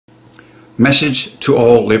Message to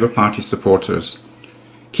all Labour Party supporters.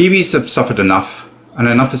 Kiwis have suffered enough, and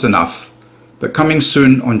enough is enough, but coming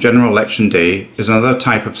soon on general election day is another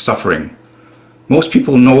type of suffering. Most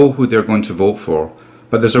people know who they're going to vote for,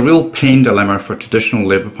 but there's a real pain dilemma for traditional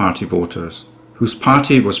Labour Party voters, whose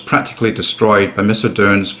party was practically destroyed by Mr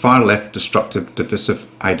Ardern's far-left destructive divisive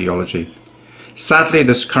ideology. Sadly,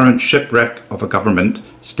 this current shipwreck of a government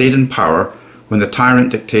stayed in power when the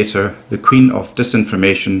tyrant dictator, the Queen of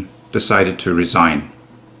Disinformation, decided to resign.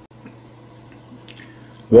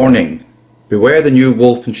 Warning: beware the new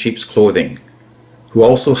wolf in sheep's clothing, who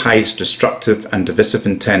also hides destructive and divisive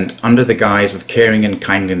intent under the guise of caring and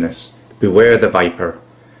kindliness. Beware the viper.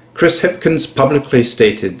 Chris Hipkins publicly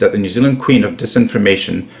stated that the New Zealand Queen of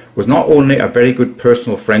Disinformation was not only a very good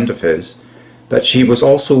personal friend of his, that she was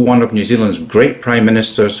also one of New Zealand's great Prime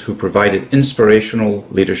Ministers who provided inspirational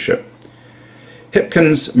leadership.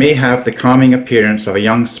 Hipkins may have the calming appearance of a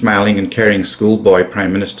young, smiling and caring schoolboy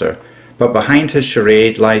Prime Minister, but behind his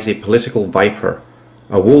charade lies a political viper,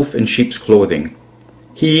 a wolf in sheep's clothing.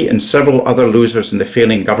 He and several other losers in the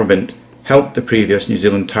failing government helped the previous New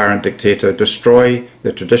Zealand tyrant dictator destroy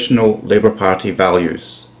the traditional Labour Party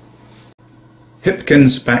values.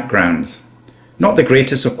 Hipkins' background. Not the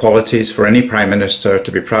greatest of qualities for any Prime Minister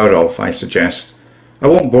to be proud of, I suggest. I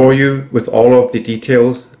won't bore you with all of the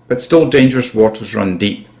details, but still dangerous waters run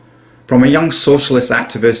deep. From a young socialist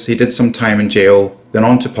activist, he did some time in jail, then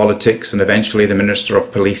on to politics and eventually the Minister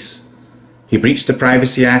of Police. He breached the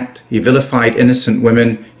Privacy Act, he vilified innocent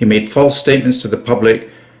women, he made false statements to the public,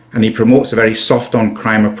 and he promotes a very soft on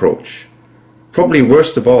crime approach. Probably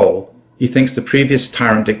worst of all, he thinks the previous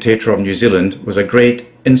tyrant dictator of New Zealand was a great,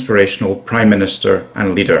 inspirational Prime Minister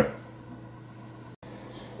and leader.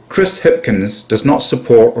 Chris Hipkins does not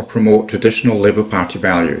support or promote traditional Labour Party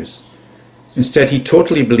values. Instead, he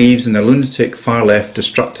totally believes in the lunatic, far-left,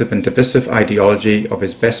 destructive and divisive ideology of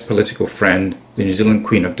his best political friend, the New Zealand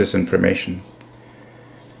Queen of Disinformation.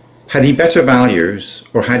 Had he better values,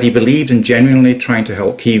 or had he believed in genuinely trying to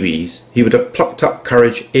help Kiwis, he would have plucked up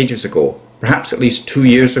courage ages ago, perhaps at least 2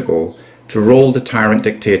 years ago, to roll the tyrant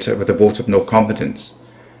dictator with a vote of no confidence.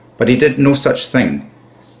 But he did no such thing.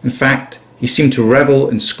 In fact, he seemed to revel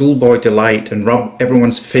in schoolboy delight and rub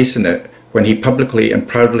everyone's face in it when he publicly and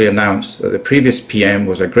proudly announced that the previous PM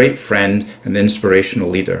was a great friend and inspirational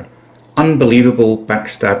leader. Unbelievable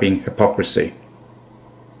backstabbing hypocrisy.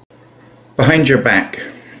 Behind your back.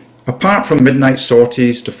 Apart from midnight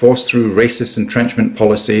sorties to force through racist entrenchment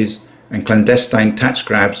policies and clandestine tax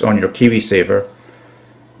grabs on your KiwiSaver,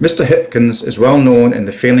 Mr Hipkins is well known in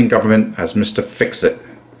the failing government as Mr Fix-It.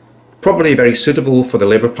 Probably very suitable for the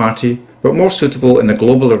Labour Party, but more suitable in the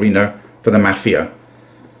global arena for the mafia.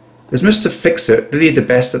 Is Mr Fix-It really the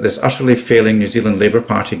best that this utterly failing New Zealand Labour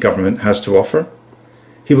Party government has to offer?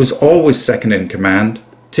 He was always second in command,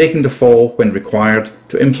 taking the fall when required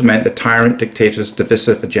to implement the tyrant dictator's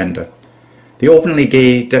divisive agenda. The openly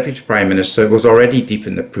gay Deputy Prime Minister was already deep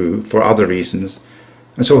in the poo for other reasons,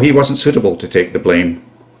 and so he wasn't suitable to take the blame.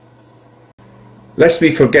 Lest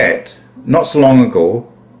we forget, not so long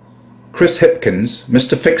ago, Chris Hipkins,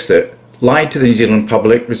 Mr Fix-It, lied to the New Zealand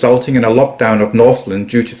public, resulting in a lockdown of Northland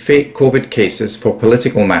due to fake COVID cases for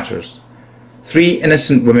political matters. 3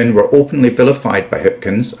 innocent women were openly vilified by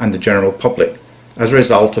Hipkins and the general public as a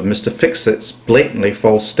result of Mr Fix-It's blatantly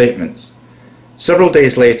false statements. Several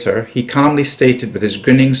days later, he calmly stated with his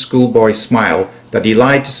grinning schoolboy smile that he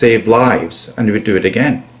lied to save lives and he would do it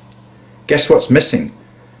again. Guess what's missing?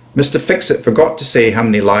 Mr Fix-It forgot to say how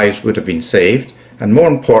many lives would have been saved, and more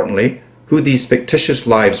importantly, who these fictitious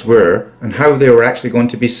lives were and how they were actually going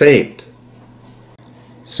to be saved.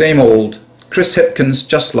 Same old. Chris Hipkins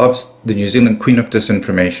just loves the New Zealand Queen of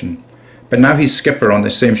Disinformation, but now he's skipper on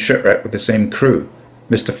the same shipwreck with the same crew.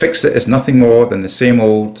 Mr Fix-It is nothing more than the same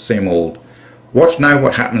old, same old. Watch now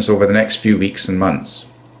what happens over the next few weeks and months.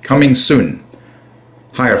 Coming soon.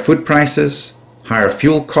 Higher food prices, higher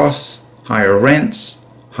fuel costs, higher rents,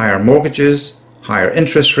 higher mortgages, higher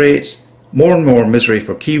interest rates, more and more misery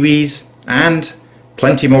for Kiwis, and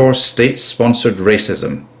plenty more state-sponsored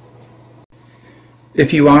racism.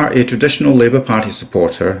 If you are a traditional Labour Party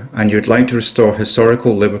supporter and you'd like to restore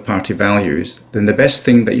historical Labour Party values, then the best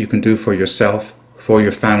thing that you can do for yourself, for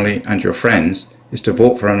your family and your friends is to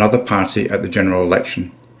vote for another party at the general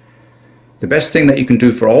election. The best thing that you can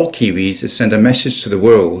do for all Kiwis is send a message to the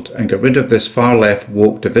world and get rid of this far-left,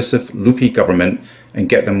 woke, divisive, loopy government and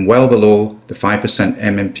get them well below the 5%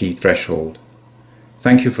 MMP threshold.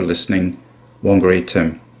 Thank you for listening. Wangari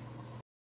Tim.